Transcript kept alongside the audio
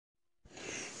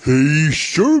Hey,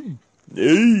 Sherm.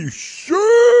 Hey,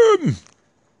 Sherm.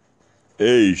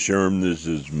 Hey, Sherm, this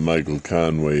is Michael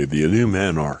Conway, the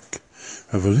Illuminarch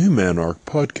of Illuminarch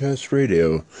Podcast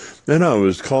Radio. And I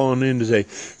was calling in to say,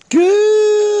 good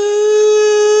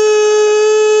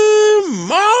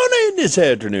morning this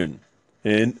afternoon.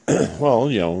 And,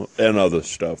 and other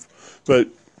stuff. But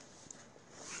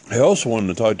I also wanted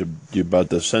to talk to you about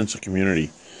the sense of community.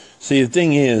 See, the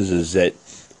thing is that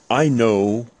I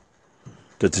know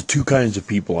that the two kinds of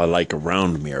people I like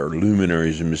around me are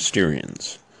luminaries and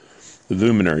Mysterians. The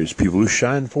luminaries, people who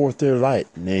shine forth their light,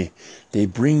 and they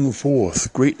bring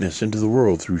forth greatness into the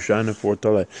world through shining forth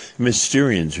their light.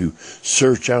 Mysterians who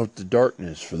search out the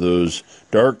darkness for those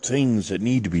dark things that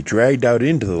need to be dragged out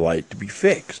into the light to be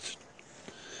fixed.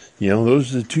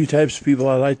 Those are the two types of people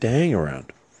I like to hang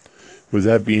around. With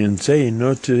that being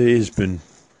said, today has been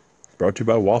brought to you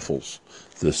by Waffles,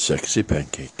 the sexy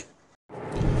pancake.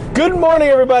 Good morning,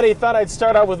 everybody. Thought I'd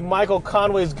start out with Michael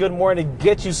Conway's Good Morning to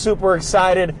get you super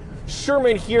excited.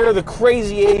 Sherman here, the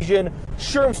crazy Asian.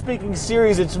 Sherm Speaking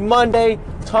series. It's Monday,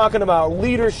 talking about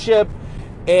leadership.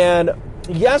 And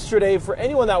yesterday, for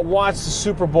anyone that watched the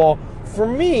Super Bowl, for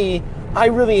me, I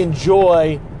really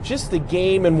enjoy just the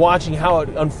game and watching how it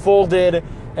unfolded.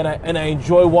 And I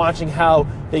enjoy watching how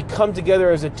they come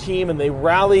together as a team and they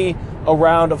rally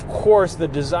around, of course, the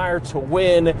desire to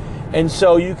win. And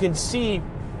so you can see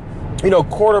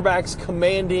quarterbacks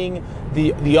commanding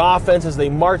the offense as they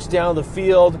march down the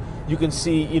field. You can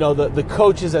see, the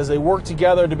coaches as they work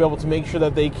together to be able to make sure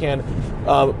that they can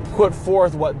put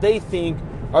forth what they think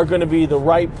are going to be the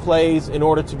right plays in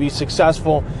order to be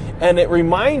successful. And it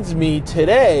reminds me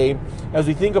today, as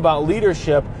we think about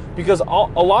leadership, because a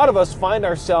lot of us find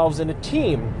ourselves in a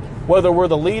team, whether we're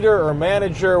the leader or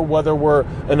manager, whether we're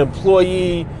an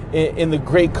employee in the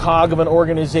great cog of an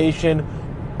organization,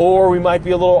 or we might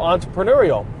be a little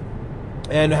entrepreneurial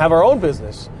and have our own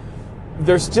business.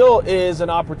 There still is an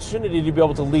opportunity to be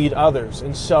able to lead others.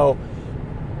 And so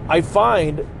I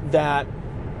find that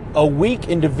a weak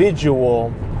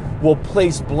individual will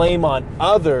place blame on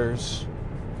others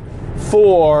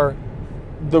for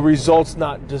the results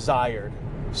not desired.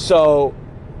 So,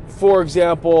 for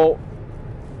example,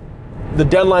 the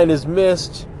deadline is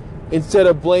missed. Instead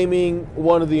of blaming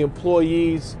one of the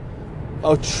employees,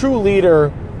 a true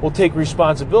leader will take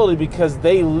responsibility because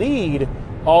they lead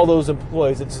all those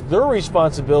employees. It's their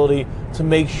responsibility to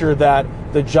make sure that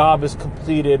the job is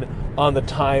completed on the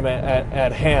time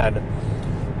at hand.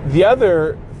 The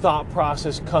other thought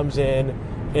process comes in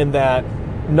that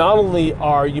not only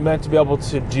are you meant to be able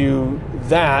to do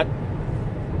that,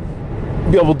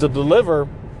 be able to deliver,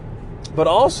 but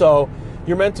also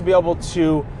you're meant to be able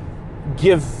to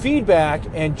give feedback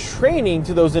and training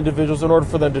to those individuals in order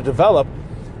for them to develop.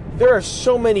 There are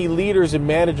so many leaders and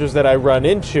managers that I run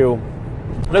into.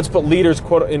 Let's put leaders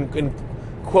in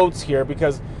quotes here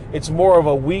because it's more of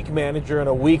a weak manager and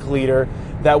a weak leader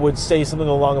that would say something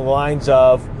along the lines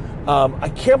of, I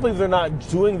can't believe they're not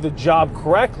doing the job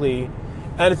correctly.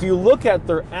 And if you look at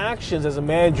their actions as a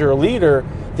manager or leader,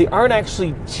 they aren't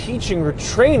actually teaching or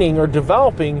training or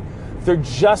developing. They're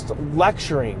just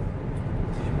lecturing.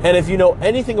 And if you know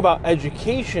anything about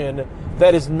education,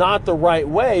 that is not the right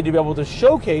way to be able to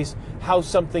showcase how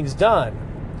something's done.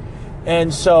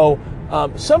 And so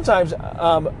sometimes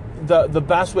the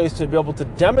best way is to be able to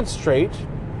demonstrate,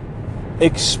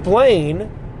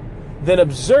 explain, then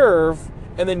observe,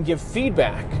 and then give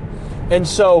feedback. And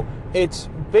so it's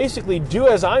basically do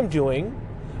as I'm doing.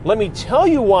 Let me tell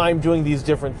you why I'm doing these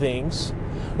different things.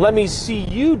 Let me see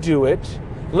you do it.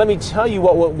 Let me tell you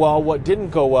what went well, what didn't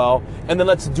go well, and then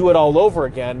let's do it all over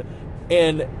again.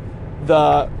 And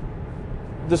the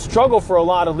struggle for a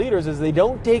lot of leaders is they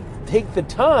don't take the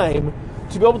time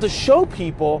to be able to show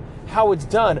people how it's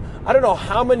done. I don't know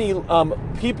how many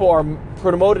people are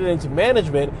promoted into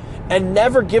management and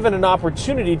never given an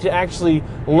opportunity to actually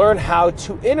learn how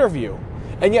to interview.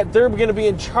 And yet they're going to be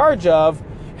in charge of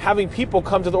having people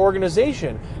come to the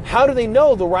organization. How do they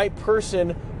know the right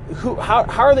person? How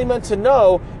are they meant to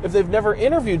know if they've never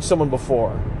interviewed someone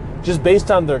before? Just based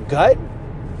on their gut?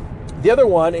 The other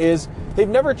one is they've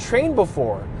never trained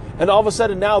before. And all of a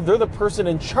sudden now they're the person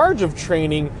in charge of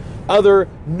training other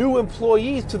new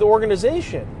employees to the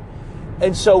organization.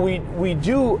 And so we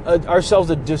do ourselves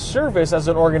a disservice as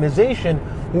an organization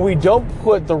when we don't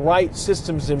put the right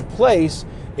systems in place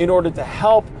in order to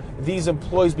help these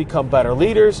employees become better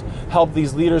leaders, help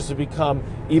these leaders to become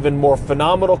even more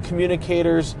phenomenal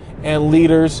communicators and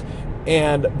leaders.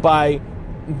 And by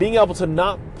being able to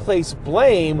not place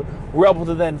blame, we're able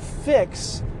to then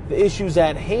fix the issues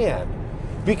at hand.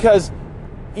 Because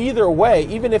either way,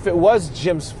 even if it was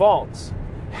Jim's fault,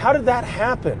 how did that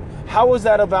happen? How was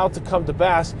that about to come to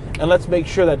pass? And let's make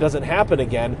sure that doesn't happen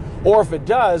again. Or if it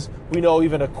does, we know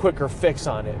even a quicker fix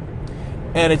on it.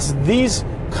 And it's these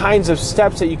kinds of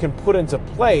steps that you can put into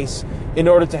place in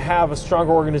order to have a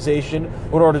stronger organization,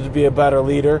 in order to be a better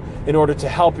leader, in order to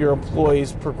help your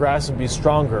employees progress and be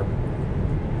stronger.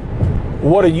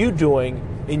 What are you doing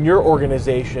in your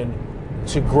organization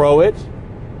to grow it,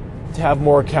 to have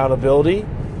more accountability,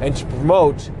 and to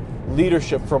promote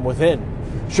leadership from within?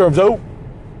 Sherm's out.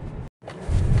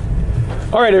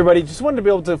 All right, everybody, just wanted to be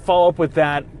able to follow up with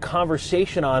that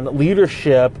conversation on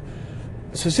leadership,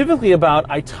 specifically about,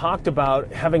 I talked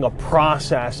about having a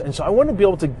process, and so I want to be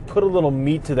able to put a little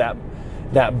meat to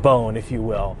that bone, if you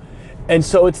will. And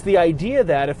so it's the idea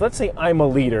that if, let's say I'm a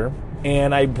leader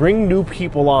and I bring new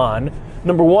people on,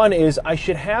 number one is I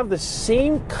should have the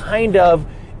same kind of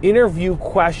interview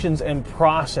questions and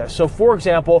process. So for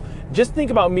example, just think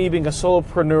about me being a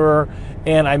solopreneur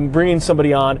and I'm bringing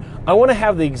somebody on. I want to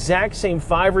have the exact same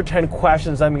 5 or 10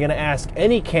 questions I'm going to ask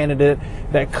any candidate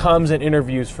that comes and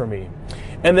interviews for me.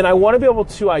 And then I want to be able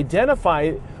to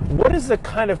identify what is the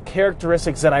kind of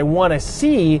characteristics that I want to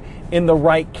see in the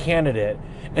right candidate.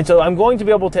 And so I'm going to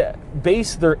be able to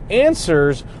base their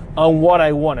answers on what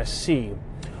I want to see.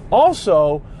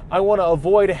 Also, I want to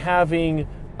avoid having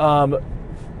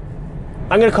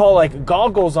I'm going to call it like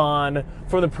goggles on,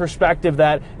 from the perspective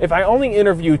that if I only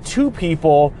interview 2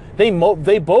 people, they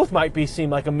both might seem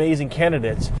like amazing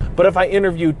candidates. But if I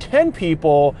interview 10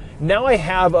 people, now I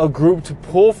have a group to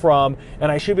pull from, and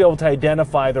I should be able to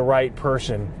identify the right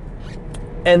person.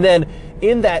 And then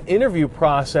in that interview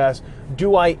process,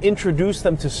 do I introduce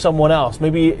them to someone else?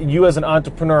 Maybe you as an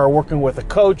entrepreneur are working with a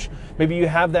coach. Maybe you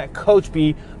have that coach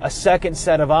be a second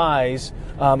set of eyes,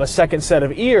 a second set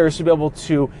of ears to be able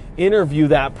to interview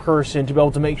that person, to be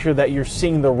able to make sure that you're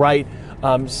seeing the right,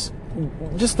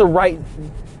 just the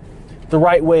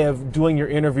right way of doing your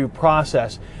interview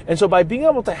process. And so by being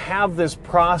able to have this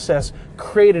process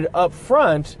created up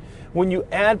front, when you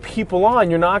add people on,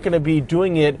 you're not going to be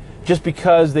doing it just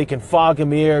because they can fog a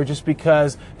mirror, just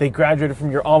because they graduated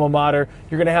from your alma mater.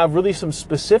 You're going to have really some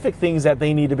specific things that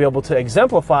they need to be able to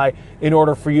exemplify in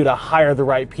order for you to hire the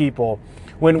right people.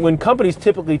 When companies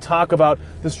typically talk about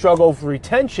the struggle for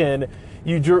retention,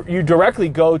 you directly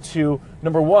go to,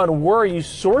 number one, where are you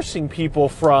sourcing people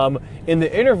from in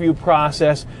the interview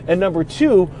process? And number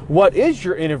two, what is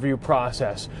your interview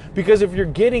process? Because if you're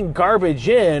getting garbage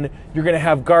in, you're going to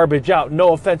have garbage out.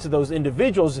 No offense to those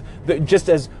individuals, that just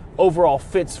as overall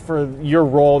fits for your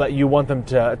role that you want them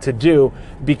to do,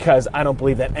 because I don't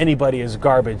believe that anybody is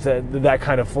garbage. That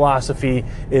kind of philosophy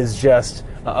is just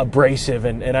abrasive,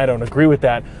 and I don't agree with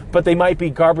that. But they might be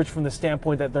garbage from the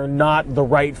standpoint that they're not the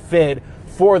right fit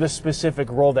for the specific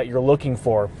role that you're looking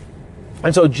for.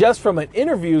 And so just from an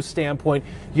interview standpoint,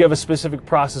 you have a specific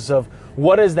process of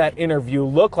what does that interview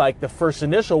look like, the first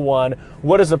initial one.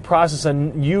 What is the process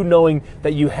and you knowing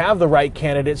that you have the right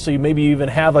candidate, so you maybe even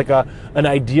have like an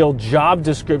ideal job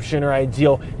description or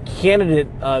ideal candidate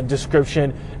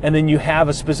description, and then you have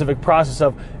a specific process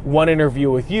of one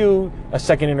interview with you, a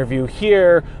second interview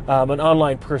here, an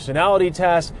online personality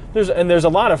test. There's a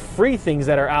lot of free things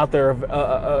that are out there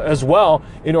as well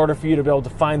in order for you to be able to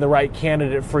find the right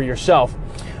candidate for yourself.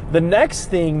 The next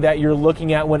thing that you're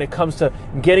looking at when it comes to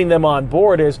getting them on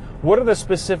board is what are the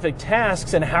specific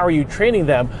tasks and how are you training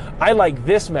them? I like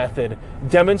this method: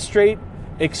 demonstrate,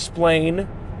 explain,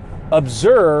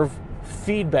 observe,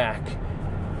 feedback,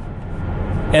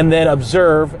 and then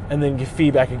observe and then give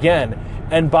feedback again.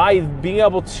 And by being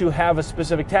able to have a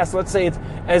specific task, let's say it's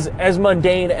as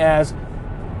mundane as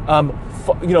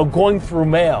going through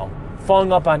mail,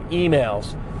 following up on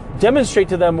emails. Demonstrate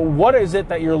to them what is it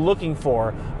that you're looking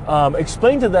for.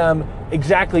 Explain to them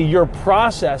exactly your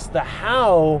process, the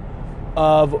how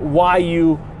of why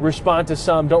you respond to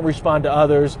some, don't respond to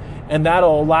others, and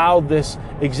that'll allow this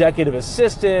executive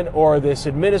assistant or this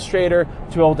administrator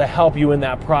to be able to help you in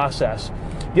that process.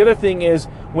 The other thing is,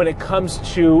 when it comes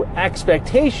to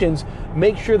expectations,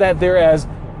 make sure that they're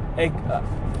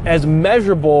as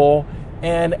measurable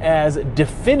and as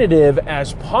definitive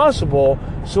as possible,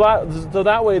 so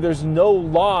that way there's no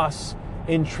loss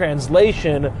in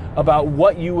translation about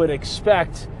what you would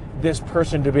expect this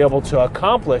person to be able to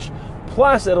accomplish.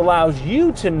 Plus, it allows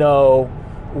you to know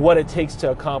what it takes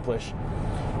to accomplish.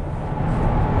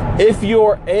 If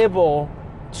you're able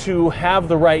to have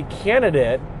the right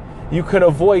candidate, you can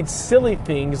avoid silly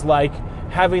things like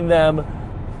having them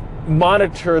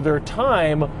monitor their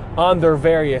time on their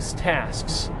various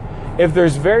tasks. If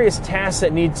there's various tasks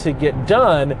that need to get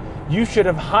done, you should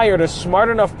have hired a smart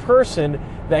enough person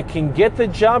that can get the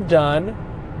job done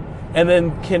and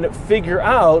then can figure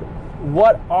out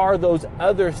what are those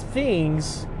other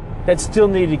things that still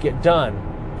need to get done.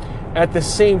 At the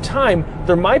same time,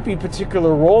 there might be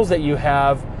particular roles that you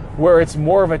have where it's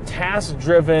more of a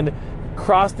task-driven,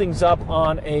 cross things up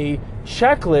on a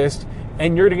checklist,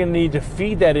 and you're going to need to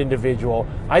feed that individual.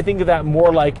 I think of that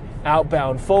more like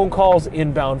outbound phone calls,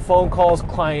 inbound phone calls,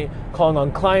 calling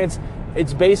on clients.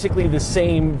 It's basically the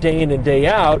same day in and day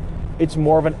out. It's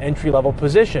more of an entry-level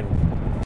position.